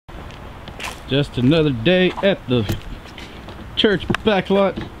Just another day at the church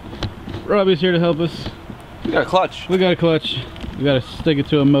backlot. Robbie's here to help us. We got a clutch. We got a clutch. We got to stick it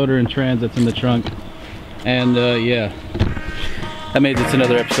to a motor and trans that's in the trunk. And yeah, that means it's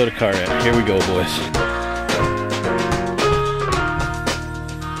another episode of Car Rant. Here we go, boys.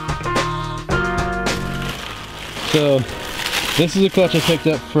 So this is a clutch I picked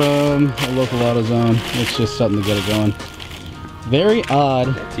up from a local AutoZone. It's just something to get it going. Very odd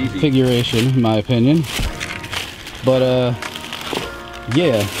configuration, in my opinion. But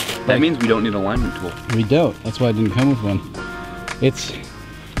yeah. That means we don't need an alignment tool. We don't. That's why I didn't come with one. It's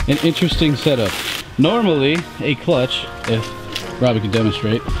an interesting setup. Normally, a clutch, if Robbie could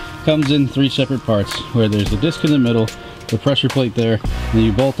demonstrate, comes in 3 separate parts, where there's a disc in the middle, the pressure plate there, and then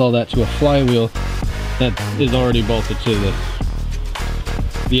you bolt all that to a flywheel that is already bolted to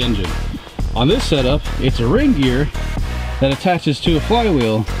the engine. On this setup, it's a ring gear that attaches to a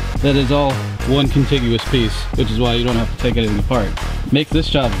flywheel that is all one contiguous piece, which is why you don't have to take anything apart. Makes this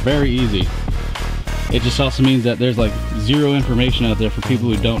job very easy. It just also means that there's like zero information out there for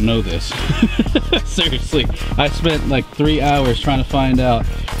people who don't know this. Seriously, I spent like 3 hours trying to find out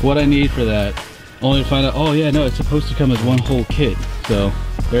what I need for that, only to find out, oh yeah, no, it's supposed to come as one whole kit. So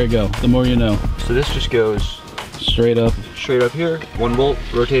there you go, the more you know. So this just goes straight up here, 1 bolt,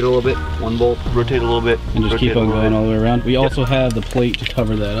 rotate a little bit, 1 bolt, rotate a little bit, and just keep on going all the way around. We also have the plate to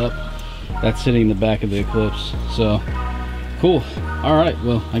cover that up. That's sitting in the back of the Eclipse. So cool. All right,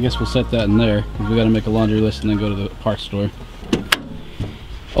 well, I guess we'll set that in there because we got to make a laundry list and then go to the parts store.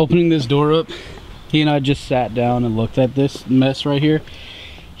 Opening this door up, he and I just sat down and looked at this mess right here.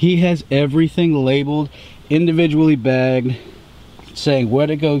 He has everything labeled, individually bagged, saying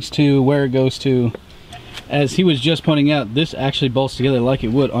what it goes to, where it goes to. As he was just pointing out, this actually bolts together like it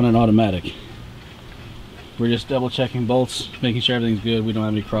would on an automatic. We're just double checking bolts, making sure everything's good. We don't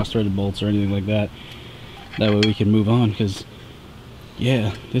have any cross-threaded bolts or anything like that. That way we can move on, because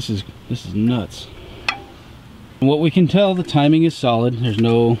yeah, this is nuts. From what we can tell, the timing is solid. There's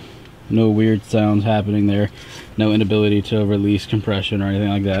no weird sounds happening there, no inability to release compression or anything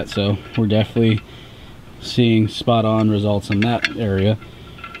like that. So we're definitely seeing spot on results in that area.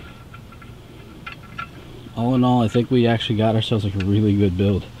 All in all, I think we actually got ourselves like a really good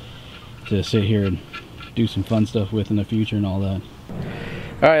build to sit here and do some fun stuff with in the future and all that.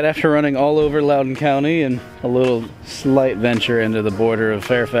 Alright, after running all over Loudoun County and a little slight venture into the border of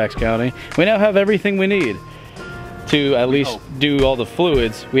Fairfax County, we now have everything we need to at least do all the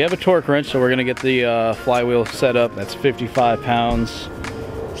fluids. We have a torque wrench, so we're going to get the flywheel set up. That's 55 pounds,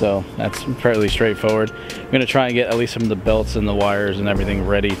 so that's fairly straightforward. I'm going to try and get at least some of the belts and the wires and everything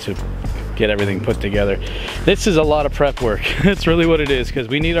ready to get everything put together. This is a lot of prep work. That's really what it is, because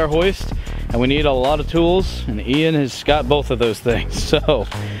we need our hoist and we need a lot of tools, and Ian has got both of those things. So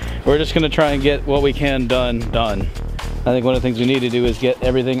we're just going to try and get what we can done. I think one of the things we need to do is get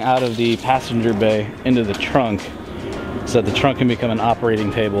everything out of the passenger bay into the trunk so that the trunk can become an operating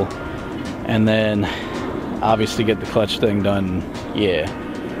table, and then obviously get the clutch thing done. Yeah,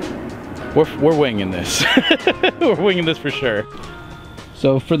 we're winging this. We're winging this for sure.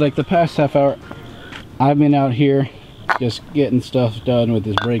 So for like the past half hour, I've been out here just getting stuff done with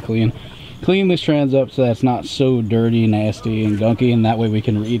this brake clean. Clean this trans up so that it's not so dirty, nasty, and gunky, and that way we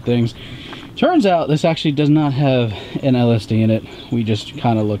can read things. Turns out this actually does not have an LSD in it. We just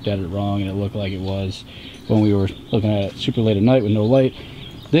kind of looked at it wrong, and it looked like it was when we were looking at it super late at night with no light.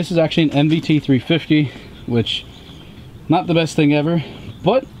 This is actually an MVT 350, which not the best thing ever,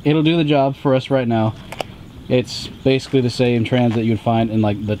 but it'll do the job for us right now. It's basically the same trans that you'd find in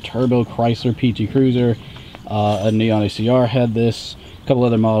like the Turbo Chrysler PT Cruiser. A Neon ACR had this. A couple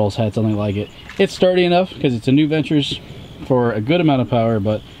other models had something like it. It's sturdy enough because it's a New Ventures for a good amount of power,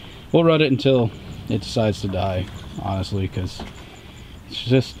 but we'll run it until it decides to die, honestly, because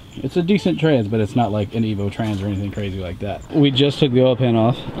it's a decent trans, but it's not like an Evo trans or anything crazy like that. We just took the oil pan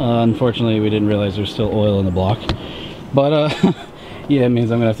off. Unfortunately, we didn't realize there's still oil in the block. But yeah, it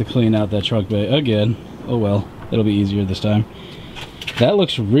means I'm gonna have to clean out that trunk bay again. Oh well, it'll be easier this time. That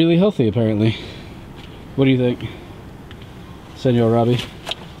looks really healthy, apparently. What do you think, Senor Robbie?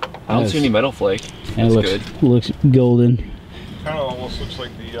 I don't see any metal flake. And that's good. Good. Looks golden. Kind of almost looks like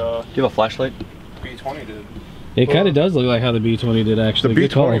the. Do you have a flashlight? B20 did. It kind of does look like how the B20 did, actually. The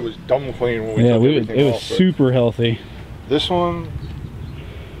B20 was dumb clean when we took everything it was off, super healthy. This one,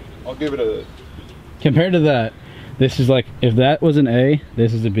 I'll give it a. Compared to that, this is like, if that was an A,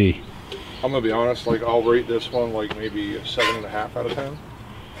 this is a B. I'm gonna be honest, like I'll rate this one like maybe a 7.5 out of 10.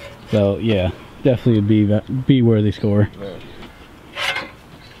 So yeah, definitely a B worthy score. Yeah.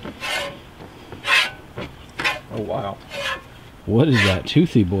 Oh wow. What is that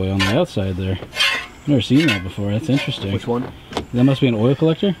toothy boy on the outside there? I've never seen that before. That's interesting. Which one? That must be an oil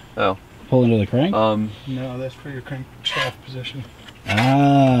collector? Oh. Pulling to the crank? No, that's for your crankshaft position.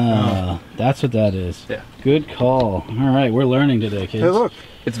 Ah, that's what that is. Yeah. Good call. All right, we're learning today, kids. Hey, look.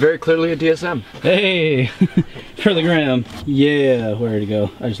 It's very clearly a DSM. Hey, for the gram. Yeah, where'd it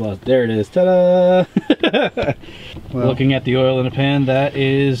go? I just lost. There it is. Ta-da! Well, looking at the oil in the pan, that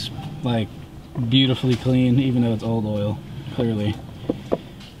is like beautifully clean, even though it's old oil. Clearly,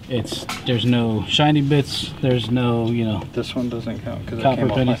 there's no shiny bits. There's no, you know. this one doesn't count because it Copper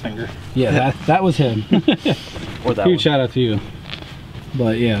came off my pennies. finger. Yeah, that was him. Or that Huge one. shout out to you.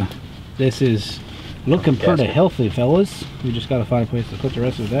 But yeah, this is looking pretty healthy, fellas. We just gotta find a place to put the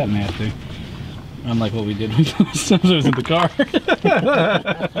rest of that nasty. Unlike what we did with the sensors in the car.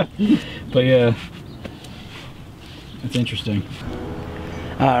 But yeah, it's interesting.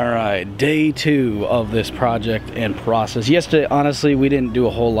 All right, day 2 of this project and process. Yesterday, honestly, we didn't do a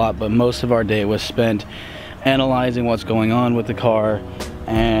whole lot, but most of our day was spent analyzing what's going on with the car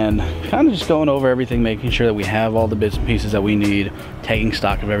and kind of just going over everything, making sure that we have all the bits and pieces that we need, taking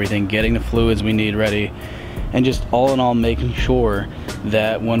stock of everything, getting the fluids we need ready, and just all in all making sure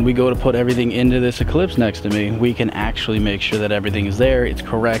that when we go to put everything into this Eclipse next to me, we can actually make sure that everything is there, it's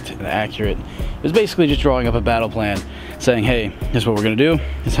correct and accurate. It was basically just drawing up a battle plan, saying, hey, this is what we're gonna do,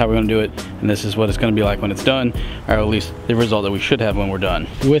 this is how we're gonna do it, and this is what it's gonna be like when it's done, or at least the result that we should have when we're done.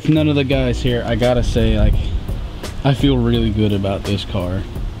 With none of the guys here, I gotta say, like, I feel really good about this car.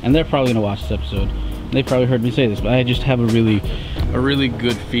 And they're probably gonna watch this episode. They've probably heard me say this, but I just have a really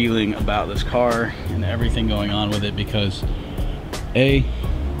good feeling about this car and everything going on with it because A,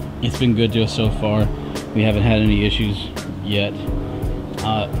 it's been good to us so far. We haven't had any issues yet.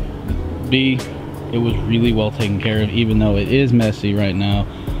 B, it was really well taken care of, even though it is messy right now.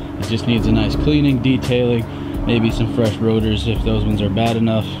 It just needs a nice cleaning, detailing, maybe some fresh rotors if those ones are bad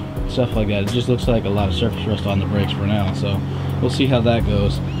enough, stuff like that. It just looks like a lot of surface rust on the brakes for now, so we'll see how that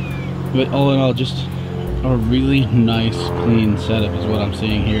goes. But all in all, just a really nice, clean setup is what I'm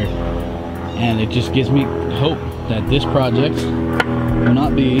seeing here. And it just gives me hope that this project will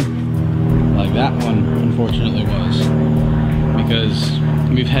not be like that one unfortunately was. Because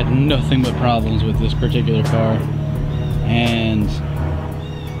we've had nothing but problems with this particular car. And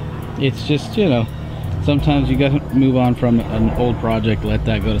it's just, you know, sometimes you gotta move on from an old project, let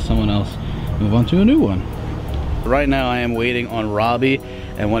that go to someone else, move on to a new one. Right now I am waiting on Robbie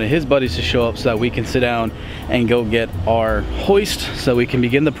and one of his buddies to show up so that we can sit down and go get our hoist so we can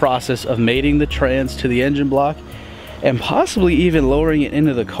begin the process of mating the trans to the engine block and possibly even lowering it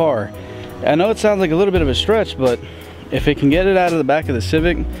into the car. I know it sounds like a little bit of a stretch, but if it can get it out of the back of the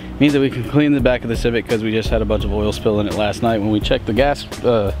Civic, it means that we can clean the back of the Civic, because we just had a bunch of oil spill in it last night when we checked the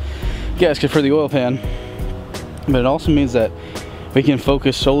gasket for the oil pan. But it also means that we can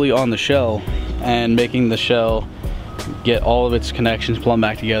focus solely on the shell and making the shell get all of its connections plumbed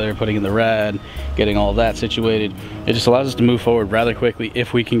back together, putting in the rad, getting all of that situated. It just allows us to move forward rather quickly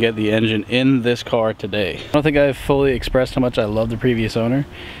if we can get the engine in this car today. I don't think I've fully expressed how much I love the previous owner,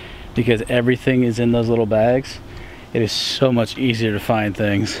 because everything is in those little bags. It is so much easier to find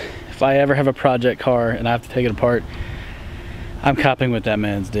things. If I ever have a project car and I have to take it apart, I'm copying what that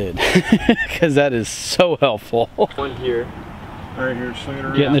man's did, because that is so helpful. One here. Right here, swing it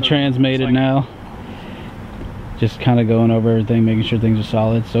around. Getting the trans mated now. Just kind of going over everything, making sure things are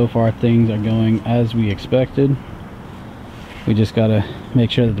solid. So far things are going as we expected. We just gotta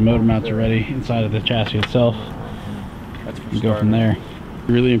make sure that the motor mounts are ready inside of the chassis itself. And go from there.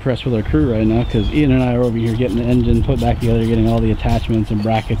 Really impressed with our crew right now, because Ian and I are over here getting the engine put back together, getting all the attachments and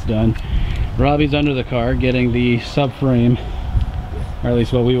brackets done. Robbie's under the car getting the subframe, or at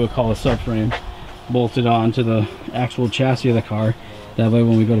least what we would call a subframe, bolted on to the actual chassis of the car. That way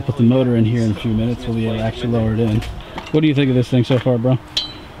when we go to put the motor in here in a few minutes, we'll be able to actually lower it in. What do you think of this thing so far, bro?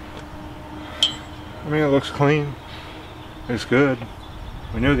 I mean, it looks clean. It's good.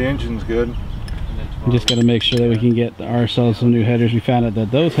 We know the engine's good. We just got to make sure that we can get ourselves some new headers. We found out that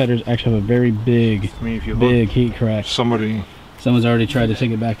those headers actually have a very big, I mean, if you big look, heat crack. Someone's already tried to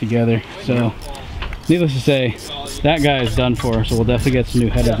take it back together. So, needless to say, that guy is done for, so we'll definitely get some new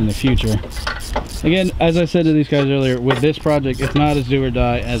headers in the future. Again, as I said to these guys earlier, with this project, it's not as do or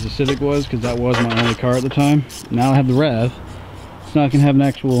die as the Civic was, because that was my only car at the time. Now I have the Rev, so now I can have an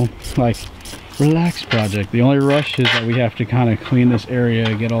actual, like, relaxed project. The only rush is that we have to kind of clean this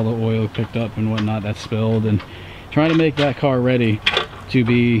area, get all the oil picked up and whatnot that's spilled, and trying to make that car ready to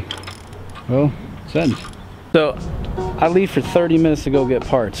be, well, sent. So I leave for 30 minutes to go get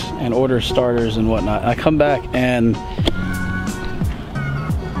parts and order starters and whatnot. I come back and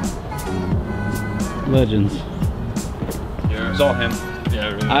legends. Yeah, all him. Yeah,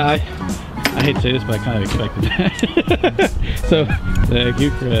 really. I hate to say this, but I kind of expected that. So, thank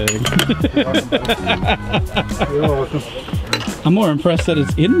you, Craig. You're welcome. I'm more impressed that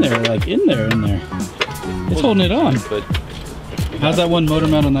it's in there, like in there. It's holding it on. But How's that one motor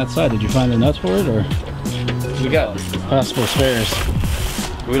mount on that side? Did you find the nuts for it, or we got. possible spares?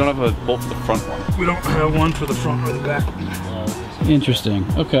 We don't have a bolt for the front one. We don't have one for the front or the back. Interesting.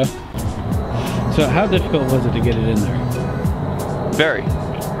 Okay. So how difficult was it to get it in there? Very.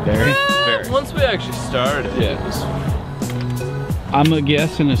 Very. Very. Once we actually started, Yeah. it was I'm gonna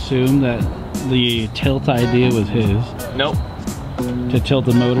guess and assume that the tilt idea was his. nope. To tilt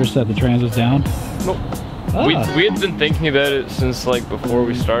the motor so that the trans was down? Nope. Ah. We had been thinking about it since like before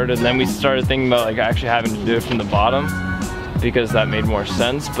we started, and then we started thinking about like actually having to do it from the bottom because that made more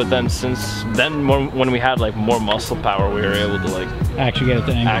sense. But then when we had like more muscle power, we were able to like Actually get it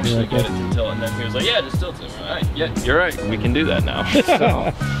to angle actually correctly. get it to tilt. And then he was like, "Yeah, just tilt it." We're like, "All right, yeah, you're right. We can do that now."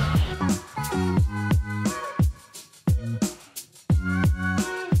 So.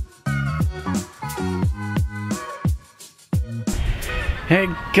 Hey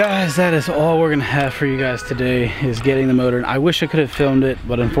guys, that is all we're gonna have for you guys today, is getting the motor. I wish I could have filmed it,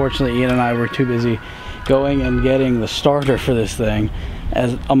 but unfortunately Ian and I were too busy going and getting the starter for this thing,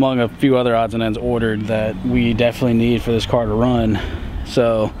 as among a few other odds and ends ordered that we definitely need for this car to run.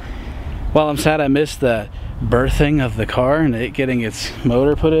 So while I'm sad I missed that birthing of the car and it getting its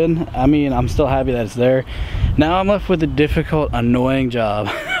motor put in, I mean, I'm still happy that it's there. Now I'm left with the difficult, annoying job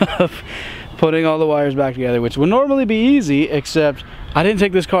of putting all the wires back together, which would normally be easy, except I didn't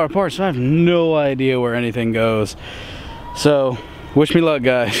take this car apart, so I have no idea where anything goes. So wish me luck,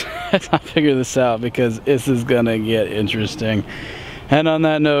 guys, as I figure this out, because this is gonna get interesting. And on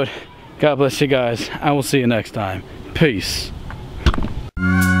that note, God bless you guys. I will see you next time. Peace.